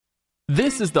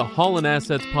This is the Haulin'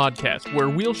 Assets podcast, where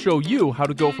we'll show you how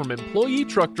to go from employee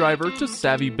truck driver to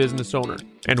savvy business owner.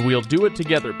 And we'll do it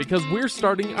together because we're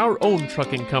starting our own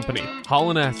trucking company,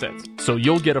 Haulin' Assets, so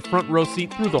you'll get a front row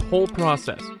seat through the whole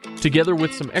process. Together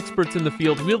with some experts in the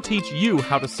field, we'll teach you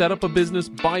how to set up a business,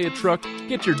 buy a truck,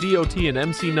 get your DOT and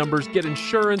MC numbers, get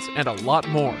insurance, and a lot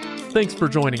more. Thanks for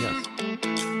joining us.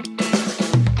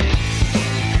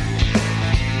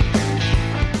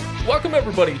 Welcome,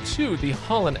 everybody, to the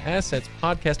Haulin' Assets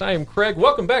podcast. I am Craig.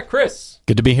 Welcome back, Chris.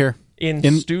 Good to be here. In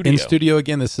studio. In studio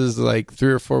again. This is like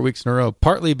 3 or 4 weeks in a row,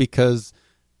 partly because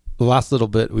the last little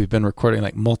bit we've been recording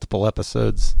like multiple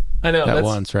episodes at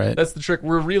once, right? That's the trick.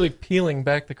 We're really peeling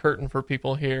back the curtain for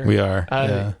people here. We are.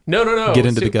 Yeah. No. Get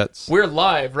into the guts. We're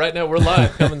live right now. We're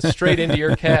live, coming straight into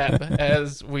your cab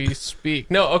as we speak.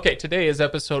 No, okay, today is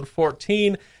episode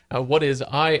 14. What is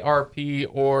IRP,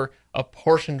 or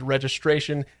apportioned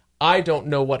registration? I don't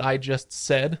know what I just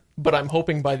said, but I'm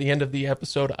hoping by the end of the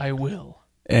episode I will.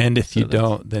 And if you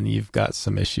don't, then you've got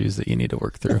some issues that you need to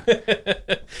work through.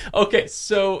 Okay,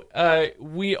 so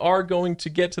we are going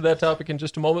to get to that topic in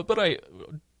just a moment, but I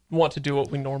want to do what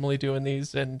we normally do in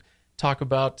these and talk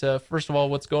about, first of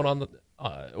all, what's going on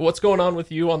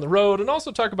with you on the road, and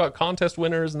also talk about contest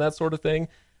winners and that sort of thing.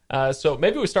 So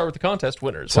maybe we start with the contest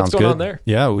winners. Sounds what's going good. on there?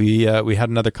 Yeah, we had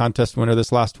another contest winner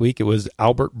this last week. It was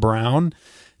Albert Brown.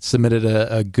 Submitted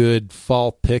a good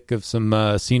fall pick of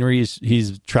some scenery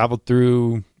he's traveled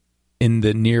through in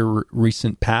the near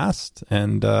recent past,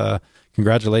 and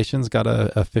congratulations, got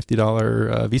a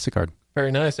 $50 Visa card.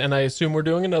 Very nice, and I assume we're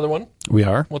doing another one. We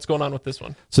are. What's going on with this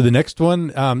one? So the next one,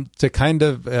 to kind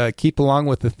of keep along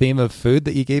with the theme of food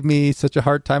that you gave me such a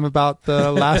hard time about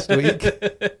last week,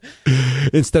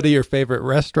 instead of your favorite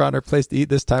restaurant or place to eat,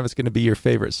 this time it's going to be your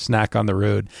favorite snack on the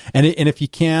road. And if you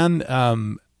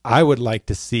can, I would like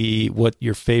to see what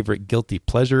your favorite guilty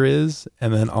pleasure is,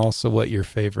 and then also what your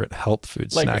favorite health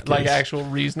food snack is. Like actual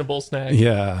reasonable snack.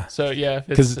 Yeah. So, yeah.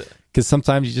 Because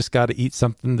sometimes you just got to eat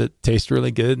something that tastes really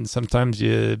good, and sometimes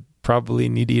you probably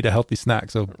need to eat a healthy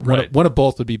snack. So one of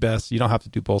both would be best. You don't have to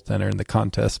do both to enter in the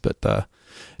contest, but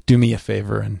do me a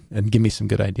favor and give me some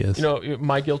good ideas. You know,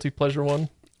 my guilty pleasure one?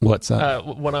 What's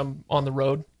that? When I'm on the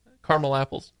road, caramel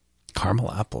apples.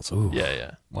 Caramel apples. Ooh.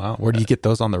 Yeah. Wow. Where do you get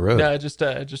those on the road? No, just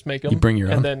make them. You bring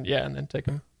your own? And then take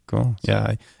them. Cool.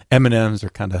 Yeah. M&Ms are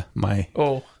kind of my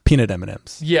peanut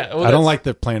M&Ms. Yeah. Well, I don't like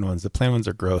the plain ones. The plain ones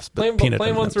are gross, but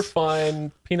plain ones are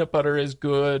fine. Peanut butter is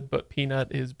good, but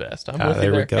peanut is best. I'm with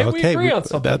you there. There We go. Hey, okay. we agree on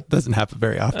something. That doesn't happen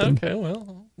very often. Okay.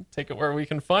 Well, take it where we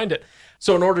can find it.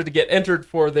 So in order to get entered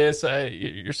for this,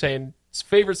 you're saying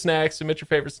favorite snack, submit your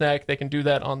favorite snack. They can do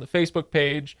that on the Facebook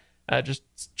page. Just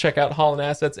check out Haulin'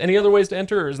 Assets. Any other ways to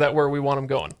enter, or is that where we want them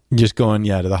going? Just going,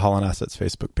 to the Haulin' Assets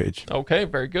Facebook page. Okay,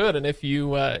 very good. And if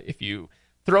you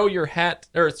throw your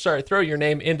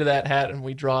name into that hat and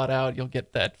we draw it out, you'll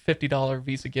get that $50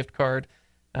 Visa gift card.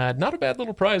 Not a bad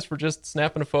little prize for just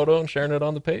snapping a photo and sharing it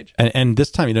on the page. And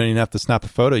this time you don't even have to snap a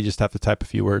photo. You just have to type a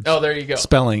few words. Oh, there you go.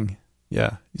 Spelling.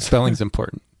 Yeah, spelling's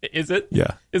important. Is it?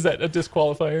 Yeah. Is that a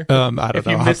disqualifier? I don't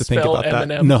know. I'll have to think about that.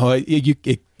 M&M? No,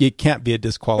 it can't be a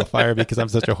disqualifier because I'm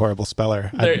such a horrible speller.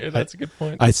 That's a good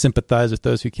point. I sympathize with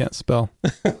those who can't spell.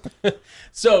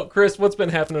 So, Chris, what's been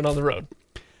happening on the road?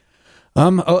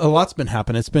 A lot's been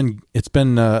happening. It's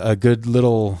been a good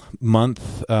little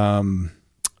month.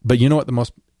 But you know what the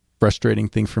most frustrating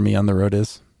thing for me on the road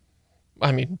is?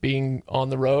 I mean, being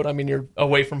on the road. I mean, you're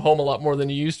away from home a lot more than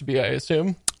you used to be, I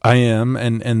assume. I am,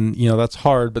 and that's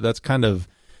hard, but that's kind of,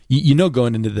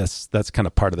 going into this, that's kind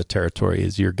of part of the territory,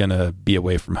 is you're going to be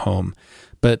away from home.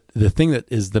 But the thing that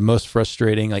is the most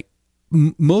frustrating, like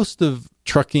most of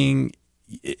trucking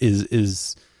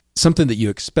is something that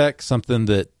you expect, something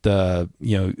that,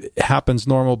 happens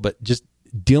normal, but just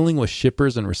dealing with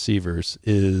shippers and receivers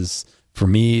is, for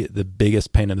me, the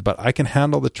biggest pain in the butt. I can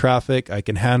handle the traffic, I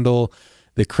can handle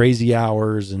the crazy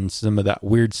hours and some of that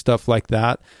weird stuff like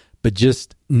that. But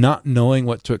just not knowing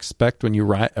what to expect when you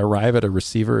arrive at a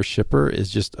receiver or shipper is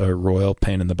just a royal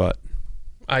pain in the butt.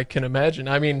 I can imagine.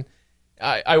 I mean,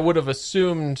 I would have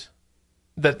assumed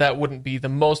that wouldn't be the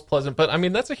most pleasant, but I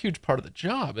mean, that's a huge part of the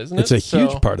job, isn't it? It's a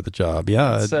huge part of the job,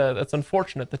 yeah. That's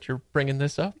unfortunate that you're bringing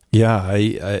this up. Yeah,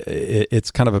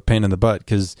 it's kind of a pain in the butt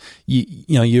because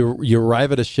you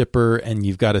arrive at a shipper and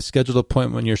you've got a scheduled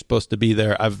appointment when you're supposed to be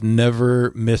there. I've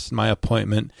never missed my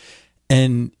appointment,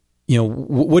 and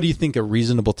what do you think a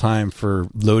reasonable time for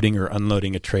loading or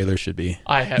unloading a trailer should be?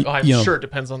 I'm sure it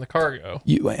depends on the cargo.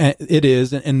 It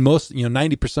is. And most,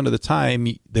 90% of the time,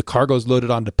 the cargo's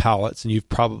loaded onto pallets, and you've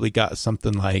probably got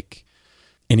something like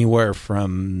anywhere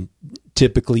from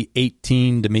typically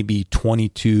 18 to maybe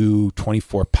 22,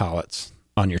 24 pallets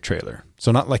on your trailer.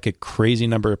 So not like a crazy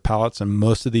number of pallets, and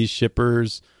most of these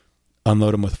shippers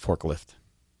unload them with a forklift.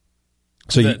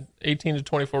 So 18 to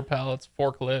 24 pallets,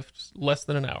 forklift, less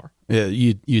than an hour. Yeah,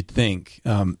 you'd think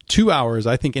 2 hours.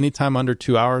 I think anytime under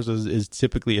 2 hours is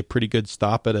typically a pretty good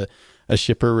stop at a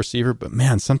shipper or receiver. But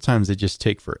man, sometimes they just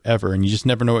take forever, and you just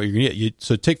never know what you're gonna get.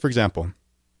 So take, for example,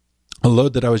 a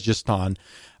load that I was just on.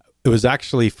 It was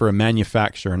actually for a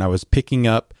manufacturer, and I was picking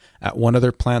up at one of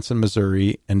their plants in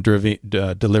Missouri and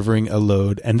delivering a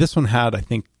load. And this one had, I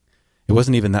think, it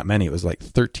wasn't even that many. It was like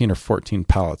 13 or 14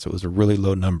 pallets. It was a really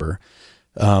low number.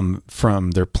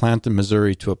 From their plant in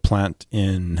Missouri to a plant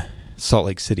in Salt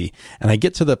Lake City. And I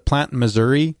get to the plant in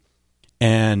Missouri,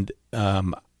 and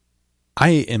I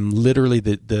am literally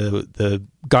the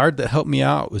guard that helped me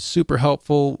out was super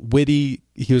helpful, witty.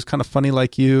 He was kind of funny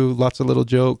like you, lots of little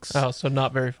jokes. Oh, so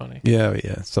not very funny.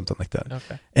 Yeah, something like that.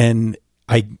 Okay. And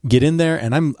I get in there,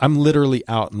 and I'm literally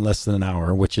out in less than an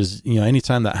hour, which is,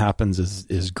 anytime that happens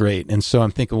is great. And so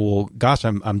I'm thinking, well, gosh,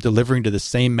 I'm delivering to the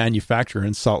same manufacturer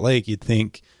in Salt Lake. You'd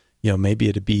think, maybe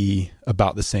it'd be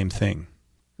about the same thing.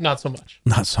 Not so much.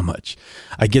 Not so much.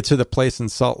 I get to the place in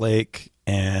Salt Lake,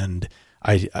 and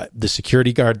the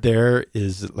security guard there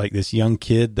is like this young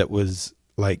kid that was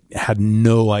like, had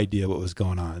no idea what was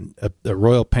going on. A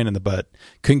royal pain in the butt.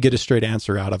 Couldn't get a straight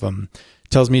answer out of him.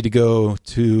 Tells me to go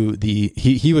to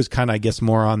he was kind of, I guess,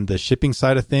 more on the shipping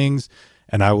side of things,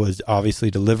 and I was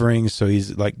obviously delivering. So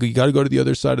he's like, you got to go to the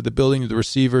other side of the building to the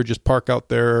receiver, just park out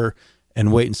there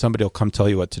and wait, and somebody will come tell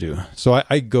you what to do. So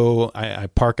I go, I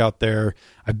park out there.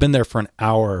 I've been there for an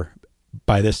hour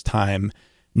by this time.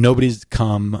 Nobody's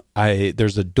come.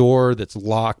 There's a door that's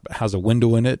locked but has a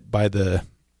window in it by the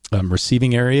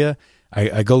receiving area.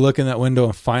 I go look in that window,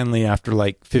 and finally, after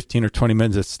like 15 or 20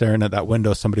 minutes of staring at that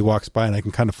window, somebody walks by, and I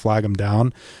can kind of flag them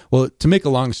down. Well, to make a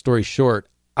long story short,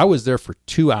 I was there for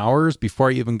 2 hours before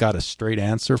I even got a straight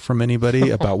answer from anybody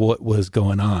about what was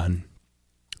going on.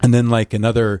 And then like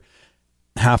another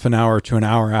half an hour to an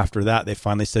hour after that, they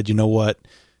finally said, you know what?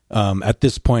 At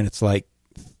this point, it's like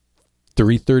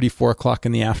 3:30, 4 o'clock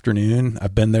in the afternoon.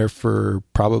 I've been there for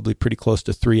probably pretty close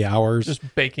to 3 hours.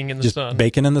 Just baking in the sun. Just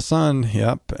baking in the sun,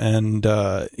 yep. And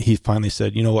he finally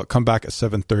said, you know what, come back at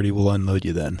 7:30, we'll unload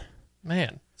you then.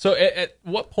 Man. So at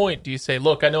what point do you say,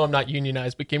 look, I know I'm not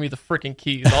unionized, but give me the freaking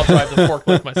keys. I'll drive the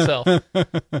forklift myself.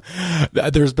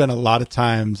 There's been a lot of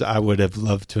times I would have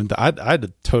loved to.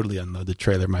 I'd totally unload the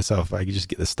trailer myself if I could just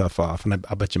get the stuff off. And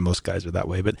I bet you most guys are that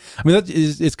way. But I mean,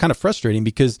 it's kind of frustrating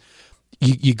because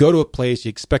you go to a place, you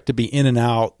expect to be in and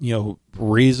out,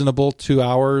 reasonable 2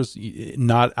 hours,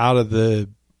 not out of the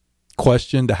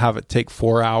question to have it take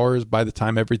 4 hours by the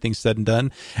time everything's said and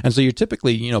done. And so you're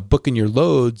typically, booking your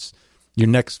loads, your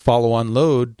next follow-on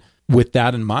load with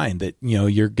that in mind, that,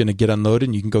 you're going to get unloaded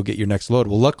and you can go get your next load.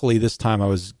 Well, luckily this time I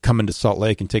was coming to Salt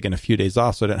Lake and taking a few days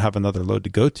off, so I didn't have another load to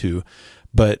go to.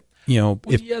 But,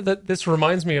 this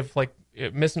reminds me of like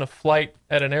missing a flight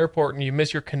at an airport and you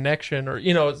miss your connection,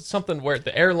 or, something where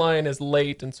the airline is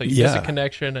late and so you miss a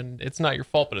connection, and it's not your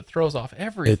fault, but it throws off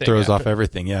everything. It throws off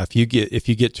everything. Yeah. If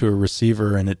you get to a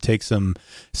receiver and it takes them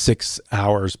 6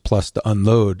 hours plus to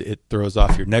unload, it throws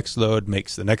off your next load,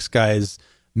 makes the next guys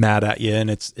mad at you, and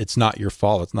it's not your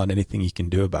fault. It's not anything you can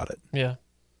do about it. Yeah.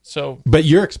 So, but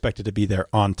you're expected to be there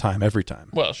on time every time.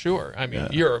 Well, sure. I mean,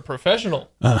 You're a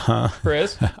professional,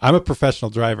 Chris. I'm a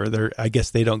professional driver. I guess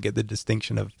they don't get the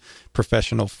distinction of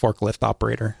professional forklift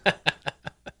operator.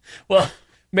 Well,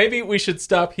 maybe we should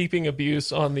stop heaping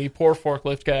abuse on the poor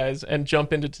forklift guys and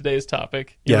jump into today's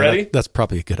topic. You ready? That's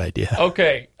probably a good idea.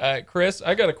 Okay, Chris,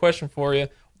 I got a question for you.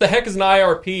 What the heck is an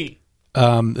IRP?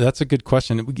 That's a good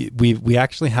question. We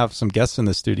actually have some guests in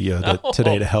the studio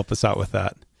today to help us out with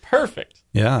that. Perfect.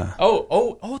 Yeah.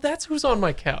 Oh, that's who's on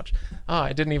my couch.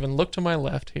 I didn't even look to my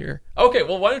left here. Okay,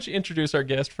 well, why don't you introduce our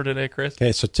guest for today, Chris?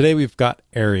 Okay, so today we've got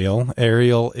Ariel.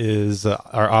 Ariel is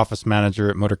our office manager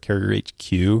at Motor Carrier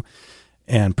HQ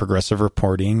and Progressive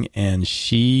Reporting, and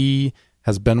she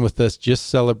has been with us, just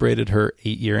celebrated her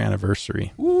 8-year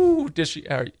anniversary. Ooh, did she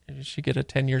get a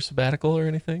 10-year sabbatical or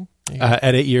anything?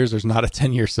 At 8 years, there's not a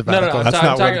 10-year sabbatical. No, I'm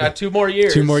talking about 2 more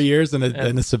years. 2 more years and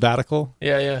a sabbatical?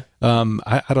 Yeah.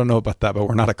 I don't know about that, but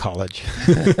we're not at college.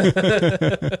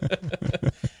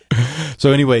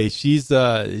 So anyway, she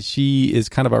is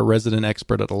kind of our resident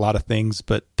expert at a lot of things,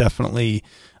 but definitely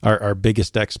our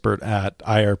biggest expert at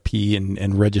IRP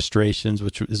and registrations,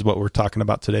 which is what we're talking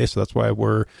about today. So that's why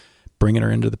we're bringing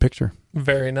her into the picture.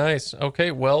 Very nice.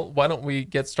 Okay, well, why don't we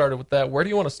get started with that? Where do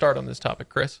you want to start on this topic,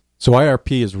 Chris? So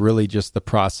IRP is really just the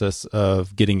process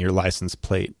of getting your license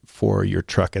plate for your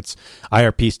truck. It's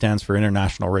IRP stands for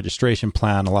International Registration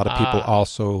Plan. A lot of people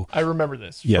also... I remember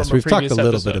this. Yes, we've talked a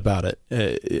little bit about it.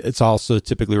 It's also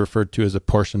typically referred to as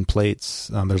apportion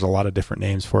plates. There's a lot of different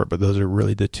names for it, but those are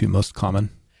really the two most common.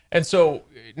 And so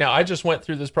now I just went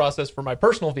through this process for my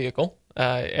personal vehicle.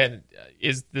 And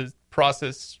is the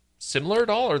process similar at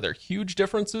all? Are there huge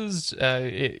differences?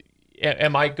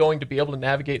 Am I going to be able to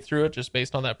navigate through it just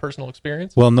based on that personal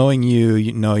experience? Well, knowing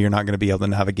you know you're not going to be able to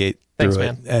navigate through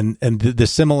it. Man. And the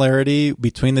similarity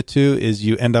between the two is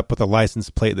you end up with a license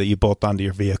plate that you bolt onto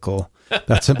your vehicle.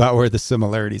 That's about where the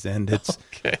similarities end. It's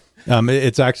okay.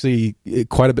 It's actually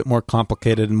quite a bit more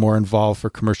complicated and more involved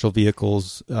for commercial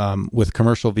vehicles. With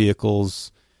commercial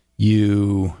vehicles,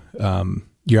 you're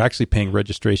actually paying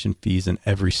registration fees in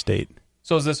every state.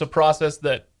 So is this a process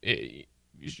that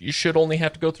you should only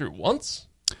have to go through once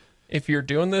if you're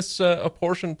doing this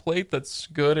apportion plate that's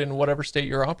good in whatever state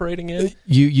you're operating in?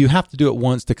 You have to do it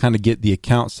once to kind of get the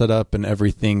account set up and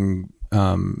everything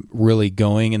really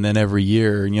going, and then every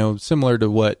year, similar to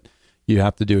what you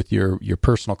have to do with your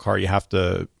personal car, you have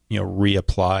to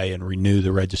reapply and renew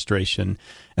the registration.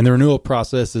 And the renewal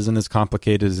process isn't as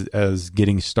complicated as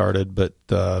getting started, but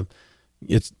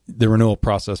it's the renewal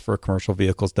process for a commercial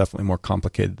vehicle is definitely more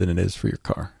complicated than it is for your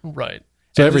car. Right.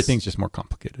 So everything's just more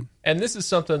complicated. And this is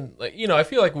something, I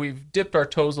feel like we've dipped our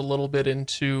toes a little bit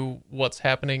into what's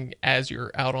happening as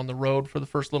you're out on the road for the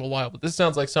first little while. But this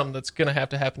sounds like something that's going to have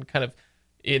to happen kind of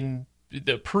in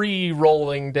the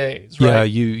pre-rolling days, right? Yeah,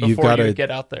 you've got to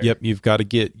get out there. Yep, you've got to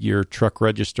get your truck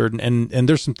registered. And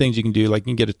there's some things you can do, like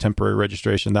you can get a temporary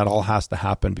registration. That all has to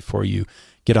happen before you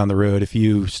get on the road. If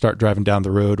you start driving down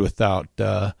the road without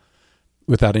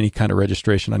any kind of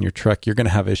registration on your truck, you're going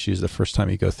to have issues the first time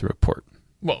you go through a port.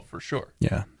 Well, for sure.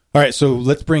 Yeah. All right, so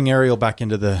let's bring Ariel back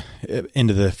into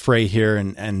the fray here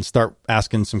and start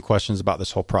asking some questions about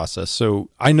this whole process. So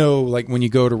I know, like, when you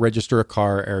go to register a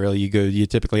car, Ariel, you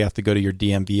typically have to go to your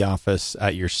DMV office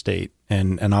at your state,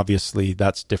 and obviously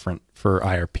that's different for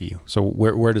IRP. So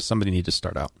where does somebody need to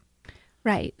start out?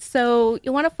 Right. So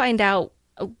you want to find out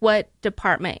what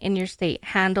department in your state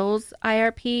handles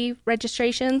IRP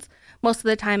registrations. Most of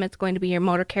the time, it's going to be your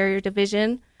motor carrier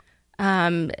division.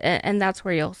 And that's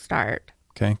where you'll start.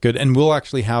 Okay, good. And we'll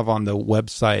actually have on the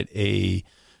website a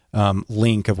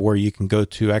link of where you can go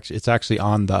to. Actually, it's actually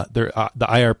on the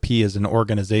IRP is an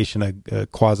organization, a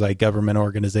quasi-government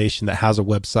organization that has a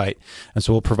website. And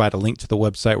so we'll provide a link to the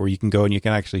website where you can go and you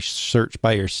can actually search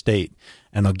by your state,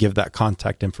 and they'll give that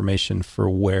contact information for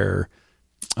where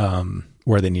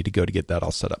they need to go to get that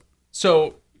all set up.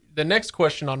 So the next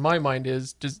question on my mind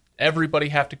is, does everybody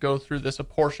have to go through this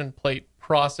apportion plate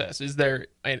process?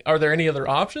 Are there any other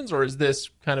options, or is this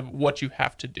kind of what you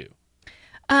have to do?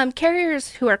 Carriers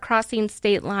who are crossing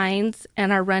state lines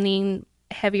and are running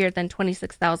heavier than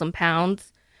 26,000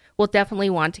 pounds will definitely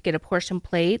want to get apportion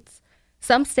plates.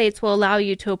 Some states will allow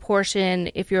you to apportion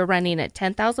if you're running at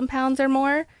 10,000 pounds or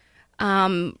more.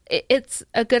 It's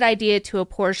a good idea to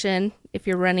apportion if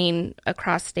you're running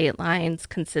across state lines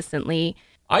consistently.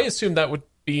 I assume that would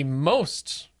be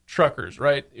most truckers,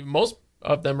 right? Most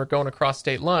of them are going across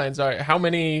state lines. How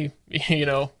many,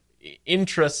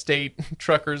 intrastate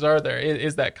truckers are there?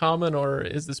 Is that common, or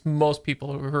is this most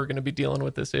people who are going to be dealing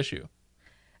with this issue?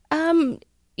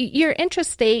 Your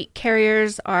intrastate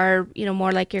carriers are,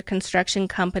 more like your construction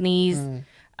companies,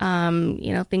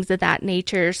 things of that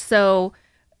nature. So,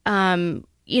 a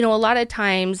lot of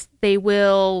times they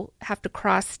will have to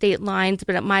cross state lines,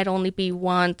 but it might only be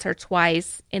once or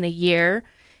twice in a year.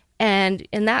 And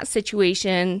in that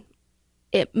situation,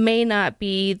 it may not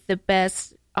be the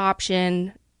best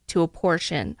option to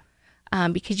apportion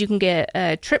because you can get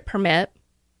a trip permit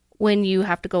when you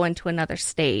have to go into another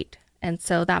state. And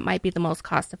so that might be the most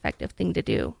cost-effective thing to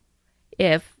do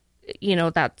if,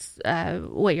 that's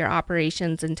what your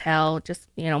operations entail, just,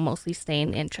 mostly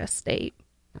staying intrastate.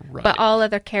 Right. But all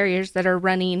other carriers that are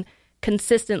running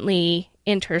consistently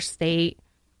interstate,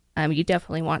 you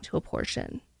definitely want to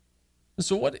apportion.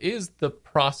 So what is the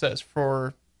process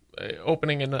for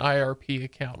opening an IRP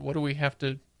account? What do we have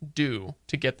to do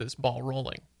to get this ball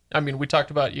rolling? I mean, we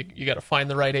talked about you got to find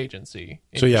the right agency.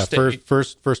 So yeah,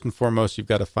 first and foremost, you've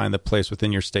got to find the place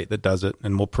within your state that does it,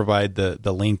 and we'll provide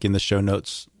the link in the show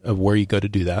notes of where you go to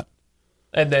do that.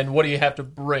 And then what do you have to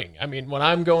bring? I mean, when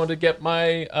I'm going to get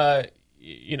my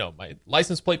my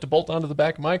license plate to bolt onto the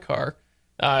back of my car,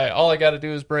 all I got to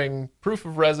do is bring proof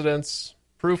of residence,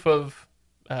 proof of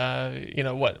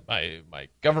my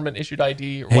government issued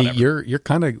ID or Hey, whatever. you're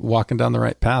kind of walking down the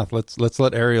right path. Let's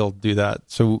let Ariel do that.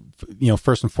 So,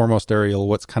 first and foremost, Ariel,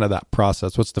 what's kind of that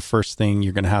process? What's the first thing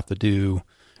you're going to have to do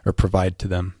or provide to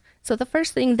them? So the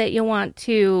first thing that you want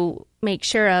to make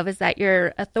sure of is that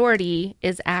your authority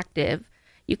is active.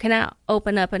 You cannot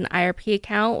open up an IRP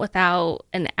account without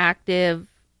an active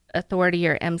authority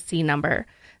or MC number.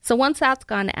 So once that's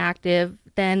gone active,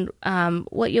 then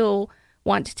what you'll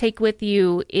want to take with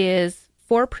you is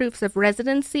 4 proofs of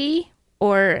residency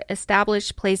or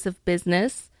established place of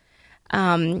business.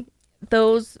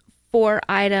 Those 4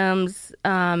 items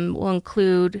will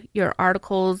include your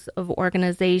articles of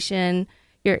organization,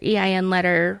 your EIN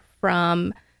letter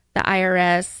from the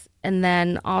IRS, and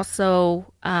then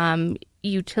also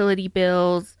utility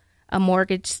bills, a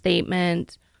mortgage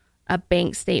statement, a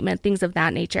bank statement, things of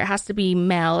that nature. It has to be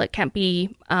mail. It can't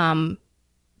be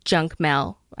junk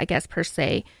mail, I guess, per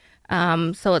se.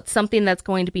 So it's something that's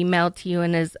going to be mailed to you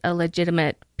and is a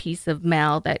legitimate piece of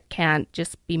mail that can't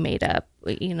just be made up,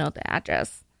 the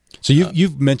address. So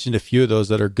you've mentioned a few of those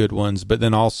that are good ones, but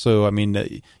then also,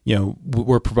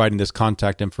 we're providing this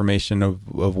contact information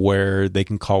of where they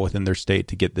can call within their state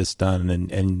to get this done.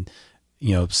 And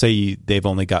say they've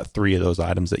only got 3 of those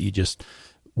items that you just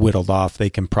whittled off, they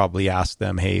can probably ask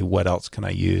them, hey, what else can I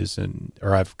use?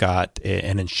 Or I've got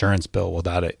an insurance bill, will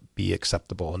that be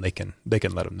acceptable? And they can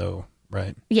let them know,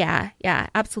 right? Yeah,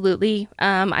 absolutely.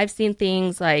 I've seen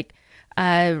things like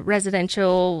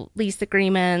residential lease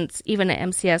agreements, even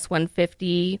an MCS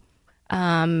 150.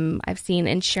 I've seen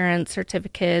insurance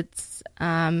certificates,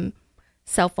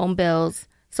 cell phone bills.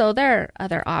 So there are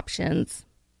other options.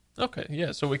 Okay,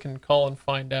 yeah, so we can call and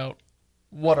find out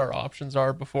what our options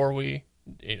are before we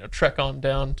trek on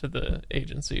down to the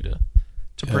agency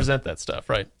to present that stuff,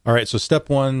 right? All right, so step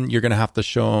 1, you're going to have to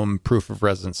show them proof of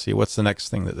residency. What's the next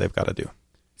thing that they've got to do?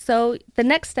 So the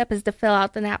next step is to fill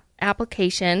out the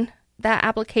application. That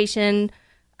application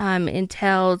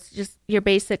entails just your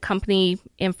basic company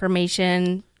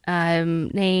information,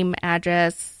 name,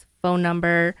 address, phone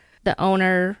number, the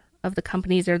owner of the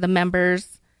companies or the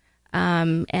members,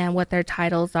 and what their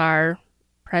titles are,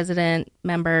 president,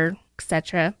 member,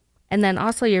 etc. And then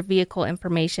also your vehicle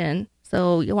information.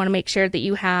 So you want to make sure that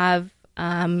you have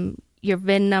your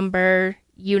VIN number,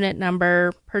 unit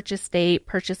number, purchase date,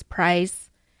 purchase price.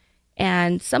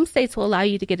 And some states will allow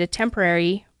you to get a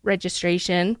temporary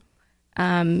registration.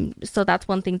 So that's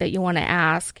one thing that you want to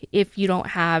ask if you don't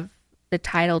have the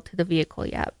title to the vehicle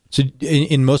yet. So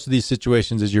in most of these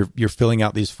situations, as you're filling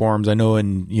out these forms, I know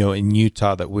in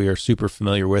Utah that we are super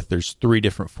familiar with, there's 3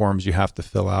 different forms you have to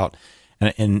fill out.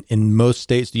 And in most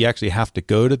states, do you actually have to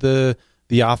go to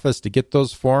the office to get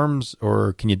those forms,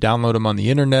 or can you download them on the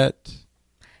internet?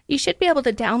 You should be able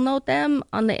to download them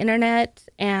on the internet,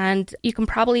 and you can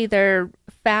probably either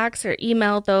fax or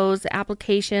email those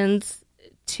applications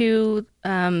to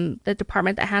the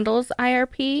department that handles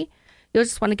IRP. You'll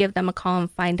just want to give them a call and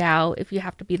find out if you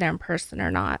have to be there in person or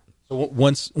not. So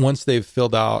once they've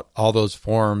filled out all those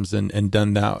forms and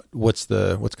done that, what's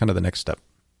kind of the next step?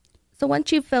 So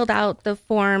once you've filled out the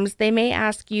forms, they may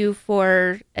ask you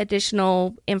for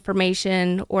additional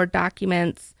information or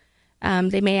documents.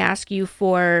 They may ask you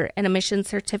for an emission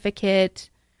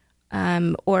certificate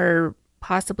or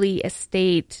possibly a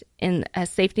safety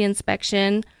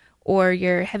inspection or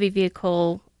your heavy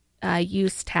vehicle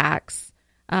use tax,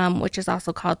 which is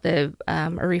also called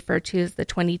or referred to as the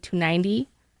 2290.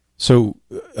 So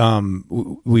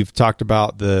we've talked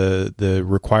about the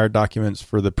required documents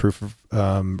for the proof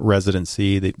of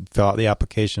residency. They fill out the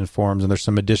application forms, and there's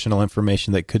some additional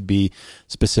information that could be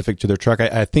specific to their truck.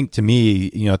 I think to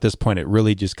me, at this point, it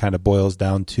really just kind of boils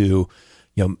down to,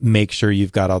 make sure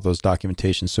you've got all those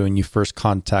documentation. So when you first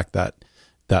contact that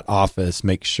office,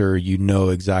 make sure you know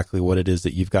exactly what it is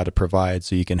that you've got to provide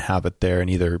so you can have it there and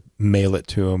either mail it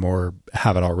to them or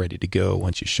have it all ready to go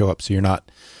once you show up. So you're not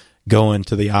going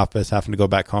to the office, having to go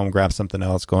back home, grab something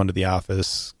else, going to the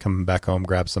office, coming back home,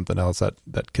 grab something else.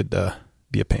 That could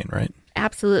be a pain, right?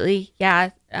 Absolutely.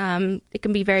 Yeah. It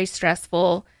can be very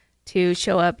stressful to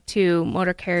show up to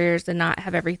motor carriers and not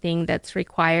have everything that's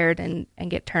required and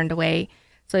get turned away.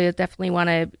 So you'll definitely want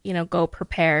to, go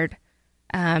prepared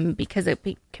because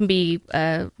it can be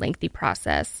a lengthy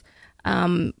process.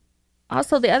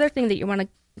 Also, the other thing that you're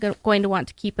going to want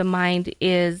to keep in mind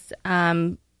is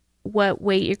what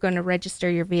weight you're going to register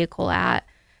your vehicle at.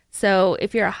 So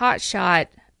if you're a hot shot,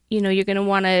 you're going to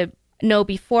want to know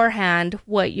beforehand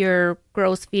what your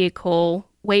gross vehicle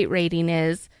weight rating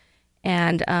is,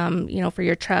 and for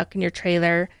your truck and your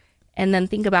trailer, and then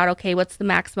think about, okay, what's the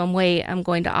maximum weight I'm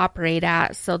going to operate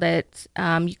at, so that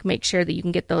you can make sure that you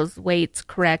can get those weights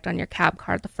correct on your cab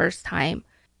card the first time.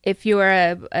 If you're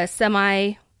a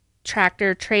semi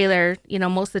tractor trailer,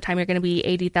 most of the time you're going to be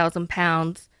 80,000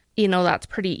 pounds. That's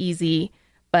pretty easy.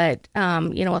 But,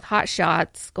 with hot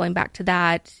shots, going back to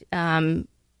that,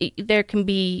 there can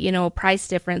be, a price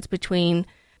difference between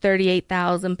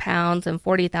 38,000 pounds and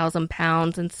 40,000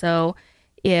 pounds. And so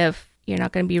if you're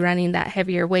not going to be running that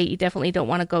heavier weight, you definitely don't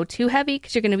want to go too heavy,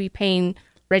 because you're going to be paying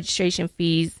registration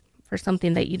fees for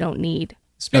something that you don't need.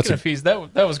 Speaking of fees, that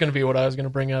was going to be what I was going to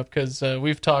bring up, because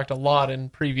we've talked a lot in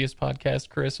previous podcasts,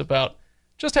 Chris, about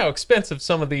just how expensive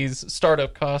some of these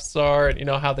startup costs are, and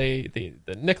how the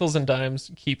nickels and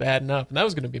dimes keep adding up. And that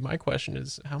was going to be my question: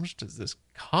 is how much does this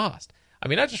cost? I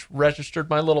mean, I just registered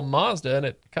my little Mazda, and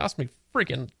it cost me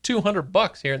freaking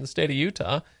 $200 here in the state of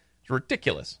Utah. It's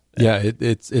ridiculous. Yeah,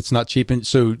 it's not cheap. And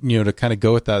so, to kind of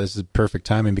go with that, this is perfect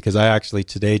timing, because I actually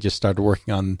today just started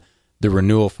working on the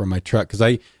renewal for my truck, because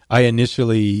I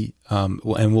initially, and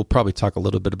we'll probably talk a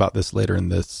little bit about this later in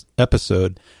this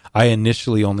episode, I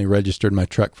initially only registered my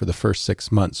truck for the first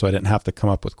 6 months, so I didn't have to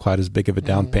come up with quite as big of a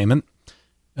down payment.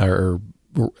 Or,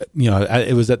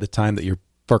 it was at the time that you're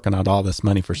forking out all this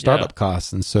money for startup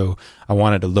costs, and so I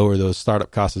wanted to lower those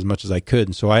startup costs as much as I could,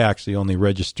 and so I actually only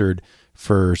registered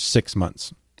for 6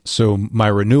 months. So my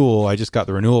renewal, I just got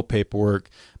the renewal paperwork.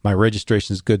 My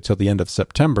registration is good till the end of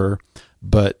September,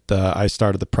 but I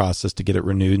started the process to get it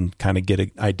renewed and kind of get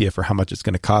an idea for how much it's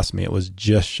going to cost me. It was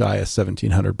just shy of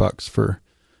 $1,700 for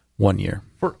 1 year.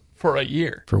 For a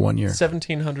year? For 1 year.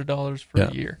 $1,700 for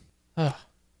a year.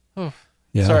 Oh.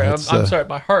 Yeah, sorry, I'm sorry.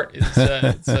 My heart is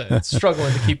it's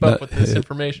struggling to keep up with this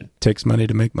information. Takes money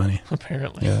to make money.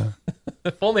 Apparently. Yeah.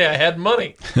 If only I had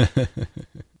money.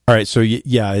 All right, so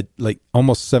like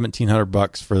almost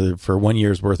 $1,700 for 1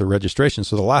 year's worth of registration.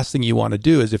 So the last thing you want to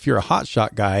do is, if you're a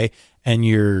hotshot guy and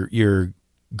your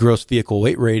gross vehicle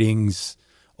weight rating's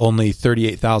only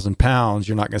 38,000 pounds,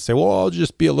 you're not going to say, well, I'll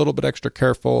just be a little bit extra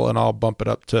careful and I'll bump it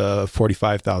up to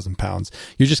 45,000 pounds.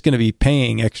 You're just going to be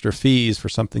paying extra fees for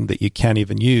something that you can't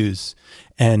even use.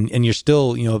 And you're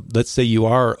still, let's say you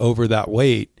are over that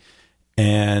weight,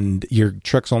 and your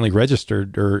truck's only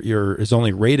registered or is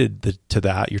only rated to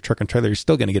that, your truck and trailer, you're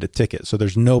still going to get a ticket. So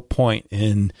there's no point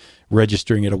in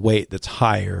registering at a weight that's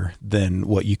higher than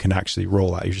what you can actually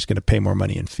roll out. You're just going to pay more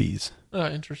money in fees. Oh,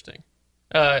 interesting.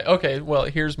 Okay, well,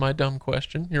 here's my dumb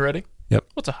question. You ready? Yep.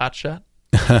 What's a hot shot?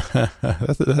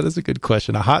 That is a good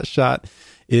question. A hot shot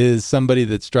is somebody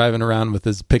that's driving around with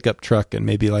his pickup truck and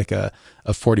maybe like a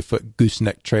 40-foot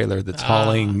gooseneck trailer that's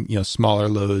hauling smaller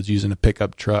loads using a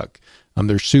pickup truck.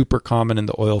 They're super common in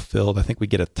the oil field. I think we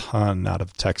get a ton out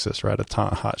of Texas, right? A ton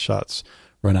of hot shots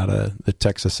run out of the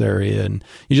Texas area, and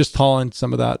you just haul in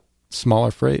some of that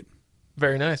smaller freight.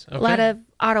 Very nice. Okay. A lot of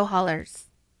auto haulers.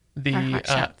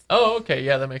 Okay,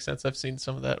 yeah, that makes sense. I've seen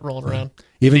some of that rolling around.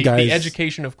 Even the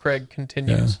education of Craig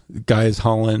continues. Yeah, guys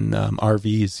hauling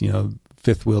RVs,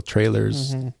 fifth wheel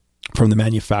trailers from the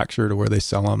manufacturer to where they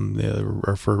sell them,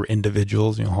 or for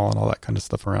individuals, hauling all that kind of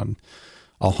stuff around,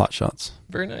 all hot shots.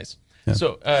 Very nice. Yeah.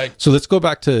 So let's go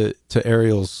back to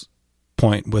Ariel's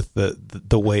point with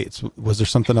the weights. Was there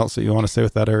something else that you want to say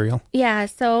with that, Ariel? Yeah.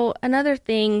 So another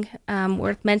thing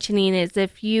worth mentioning is,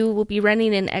 if you will be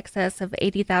running in excess of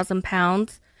 80,000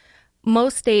 pounds,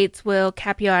 most states will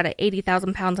cap you out at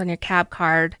 80,000 pounds on your cab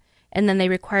card, and then they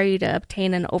require you to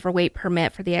obtain an overweight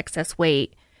permit for the excess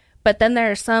weight. But then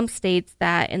there are some states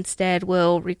that instead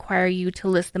will require you to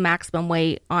list the maximum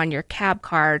weight on your cab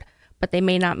card, but they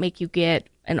may not make you get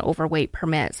an overweight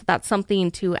permit. So that's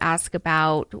something to ask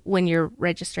about when you're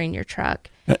registering your truck.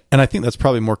 And I think that's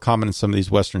probably more common in some of these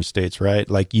western states, right?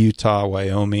 Like Utah,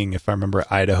 Wyoming. If I remember,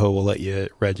 Idaho will let you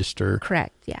register.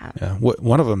 Correct, yeah.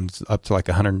 One of them's up to like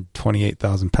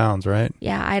 128,000 pounds, right?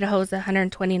 Yeah, Idaho's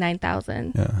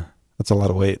 129,000. Yeah, that's a lot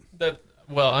of weight.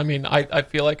 Well, I mean, I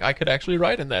feel like I could actually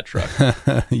ride in that truck.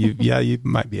 You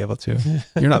might be able to.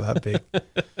 You're not that big.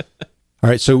 All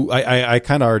right, so I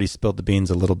kind of already spilled the beans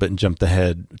a little bit and jumped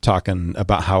ahead talking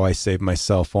about how I saved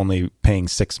myself only paying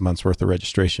 6 months worth of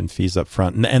registration fees up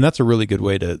front. And that's a really good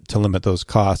way to limit those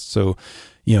costs. So,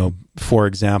 for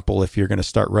example, if you're going to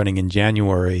start running in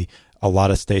January, a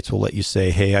lot of states will let you say,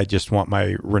 hey, I just want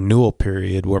my renewal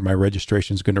period where my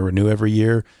registration is going to renew every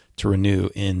year to renew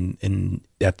in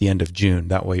at the end of June.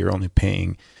 That way you're only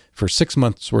paying for 6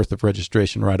 months worth of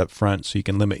registration right up front, so you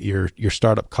can limit your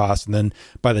startup costs. And then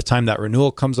by the time that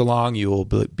renewal comes along, you will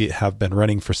have been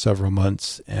running for several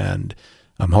months, and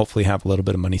hopefully have a little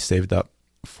bit of money saved up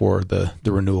for the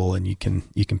renewal, and you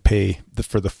can pay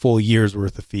for the full year's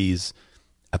worth of fees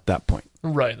at that point.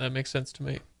 Right, that makes sense to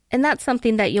me. that's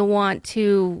something that you'll want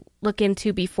to look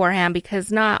into beforehand,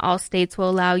 because not all states will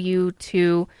allow you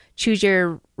to choose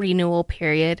your renewal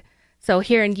period. So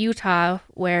here in Utah,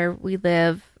 where we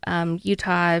live,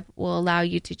 Utah will allow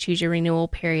you to choose your renewal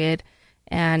period,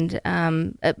 and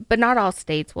but not all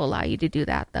states will allow you to do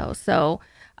that, though. So,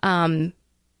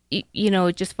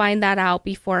 just find that out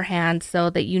beforehand so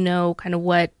that you know kind of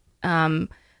what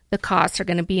the costs are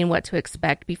going to be and what to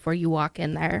expect before you walk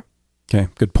in there. Okay,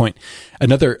 good point.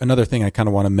 Another thing I kind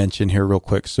of want to mention here real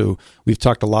quick. So we've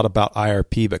talked a lot about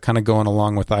IRP, but kind of going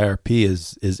along with IRP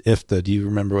is IFTA. Do you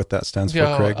remember what that stands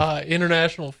for, Craig?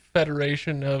 International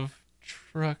Federation of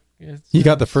Truck. You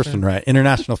got the first one right.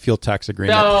 International Fuel Tax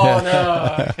Agreement.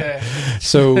 No. Okay.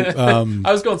 So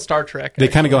I was going Star Trek. They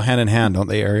kind of go hand in hand, don't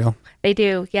they, Ariel? They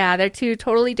do. Yeah, they're two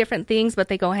totally different things, but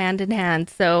they go hand in hand.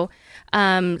 So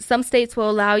some states will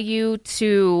allow you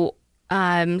to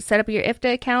set up your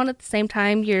IFTA account at the same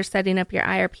time you're setting up your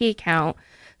IRP account.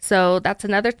 So that's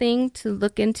another thing to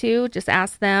look into. Just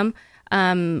ask them.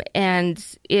 And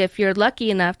if you're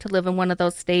lucky enough to live in one of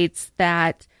those states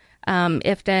that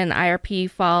IFTA and IRP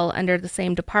fall under the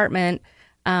same department,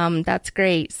 that's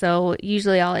great. So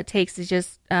usually all it takes is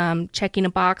just checking a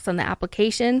box on the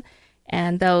application,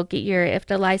 and they'll get your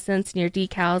IFTA license and your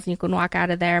decals, and you can walk out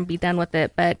of there and be done with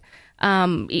it. But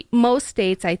most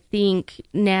states, I think,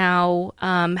 now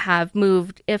have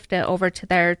moved IFTA over to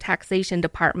their taxation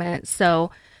department.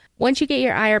 So once you get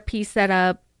your IRP set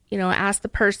up, ask the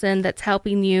person that's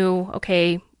helping you,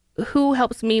 okay, who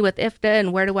helps me with IFTA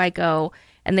and where do I go?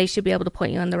 And they should be able to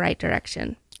point you in the right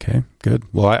direction. Okay, good.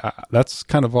 Well, I that's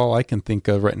kind of all I can think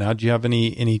of right now. Do you have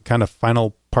any kind of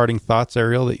final parting thoughts,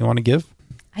 Ariel, that you want to give?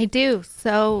 I do.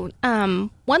 So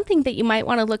one thing that you might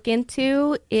want to look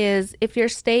into is if your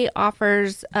state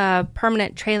offers a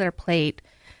permanent trailer plate.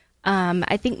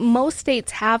 I think most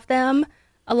states have them.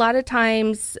 A lot of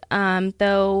times,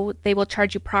 though, they will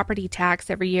charge you property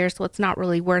tax every year, so it's not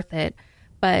really worth it.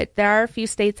 But there are a few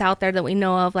states out there that we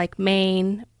know of, like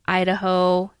Maine,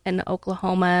 Idaho, and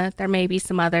Oklahoma. There may be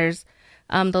some others.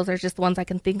 Those are just the ones I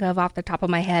can think of off the top of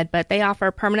my head. But they offer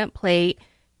a permanent plate.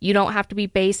 You don't have to be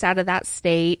based out of that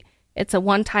state. It's a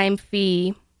one-time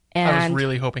fee. And I was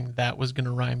really hoping that was going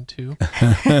to rhyme too.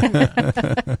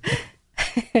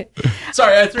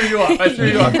 Sorry, I threw you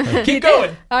off. Keep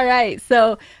going. All right.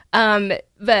 So,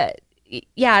 but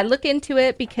yeah, look into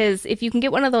it, because if you can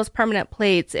get one of those permanent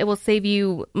plates, it will save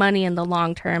you money in the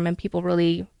long term, and people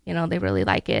really, they really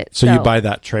like it. So you buy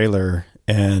that trailer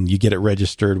and you get it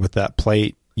registered with that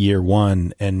plate year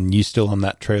one, and you still own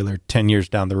that trailer 10 years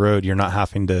down the road. You're not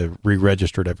having to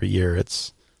re-register it every year.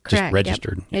 It's correct, just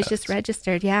registered. Yep. It's just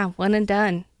registered. Yeah. One and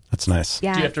done. That's nice.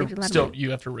 Yeah. Do you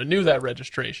have to renew that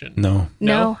registration? No.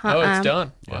 No, it's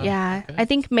done. Wow. Yeah. Okay. I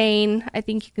think Maine,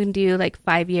 you can do like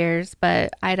 5 years,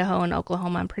 but Idaho and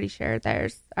Oklahoma, I'm pretty sure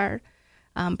theirs are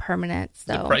permanent.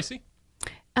 So Is it pricey?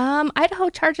 Idaho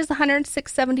charges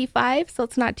 $106.75, so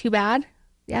it's not too bad.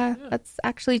 Yeah, that's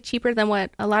actually cheaper than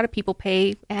what a lot of people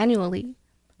pay annually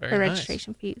for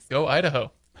registration fees. Go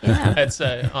Idaho. Yeah. That's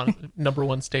on number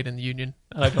one state in the union.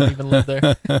 I don't even live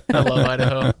there. I love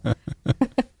Idaho.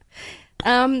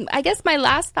 I guess my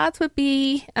last thoughts would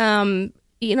be,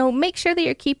 make sure that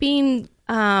you're keeping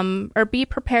or be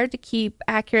prepared to keep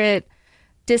accurate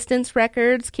distance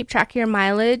records, keep track of your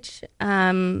mileage,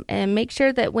 and make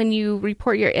sure that when you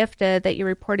report your IFTA that you're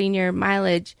reporting your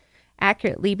mileage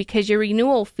accurately, because your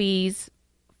renewal fees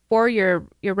for your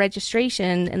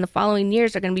registration in the following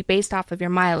years are going to be based off of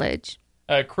your mileage.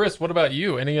 Chris, what about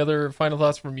you? Any other final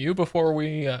thoughts from you before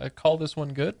we call this one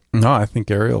good? No, I think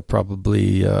Ariel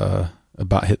probably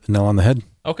about hit the nail on the head.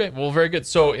 Okay, well, very good.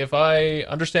 So if I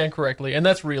understand correctly, and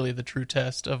that's really the true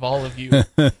test of all of you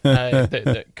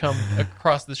that come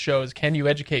across the show, is can you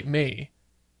educate me,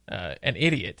 an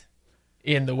idiot,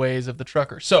 in the ways of the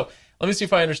trucker? So let me see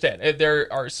if I understand.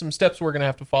 There are some steps we're going to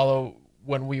have to follow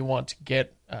when we want to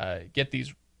get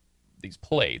these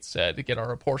plates, to get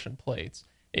our apportioned plates.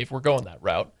 If we're going that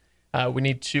route, we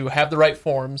need to have the right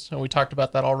forms, and we talked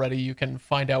about that already. You can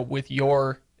find out with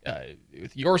your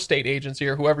state agency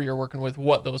or whoever you're working with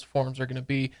what those forms are going to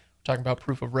be. We're talking about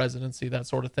proof of residency, that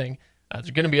sort of thing.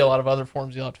 There's going to be a lot of other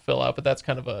forms you'll have to fill out, but that's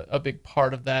kind of a big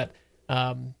part of that.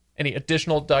 Any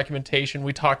additional documentation?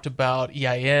 We talked about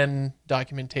EIN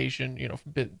documentation,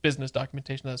 business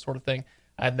documentation, that sort of thing.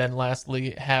 And then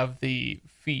lastly, have the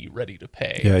fee ready to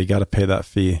pay. Yeah, you got to pay that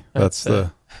fee. That's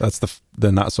the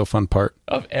not so fun part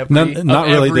of every not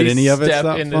of really every that any of it's step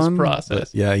that in fun, this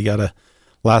process. Yeah, you got to.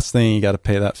 Last thing, you got to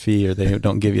pay that fee, or they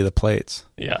don't give you the plates.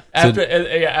 Yeah,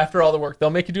 after all the work, they'll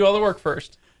make you do all the work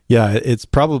first. Yeah, it's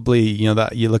probably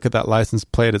that you look at that license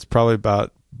plate. It's probably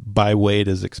about by weight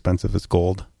is expensive as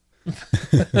gold.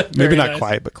 Maybe not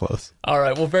quite, but close. All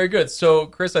right. Well, very good. So,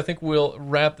 Chris, I think we'll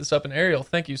wrap this up. And Ariel,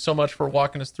 thank you so much for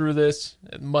walking us through this.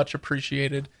 Much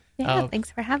appreciated. Yeah,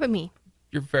 thanks for having me.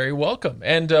 You're very welcome.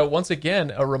 And once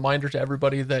again, a reminder to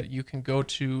everybody that you can go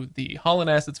to the Holland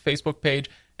Assets Facebook page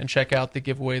and check out the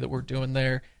giveaway that we're doing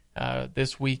there.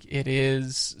 This week it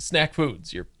is snack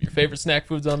foods, your favorite snack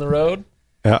foods on the road.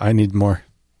 I need more.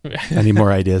 I need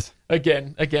more ideas.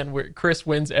 Again, Chris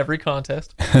wins every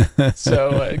contest.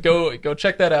 So go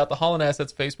check that out, the Holland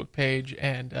Assets Facebook page,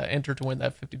 and enter to win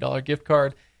that $50 gift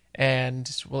card. And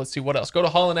well, let's see what else. Go to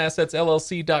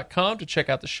hollandassetsllc.com to check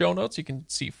out the show notes. You can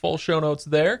see full show notes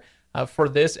there for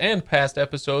this and past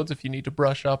episodes if you need to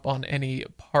brush up on any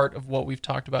part of what we've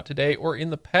talked about today or in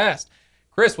the past.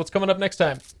 Chris, what's coming up next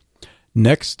time?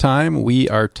 Next time, we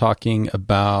are talking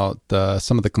about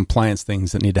some of the compliance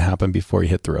things that need to happen before you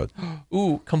hit the road.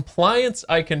 Ooh, compliance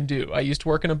I can do. I used to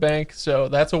work in a bank, so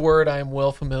that's a word I am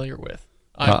well familiar with.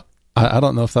 I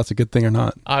don't know if that's a good thing or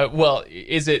not. Well,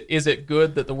 is it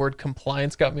good that the word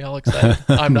compliance got me all excited?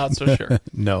 I'm not so sure.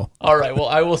 No. All right, well,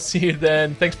 I will see you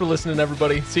then. Thanks for listening,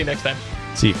 everybody. See you next time.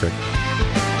 See you, Craig.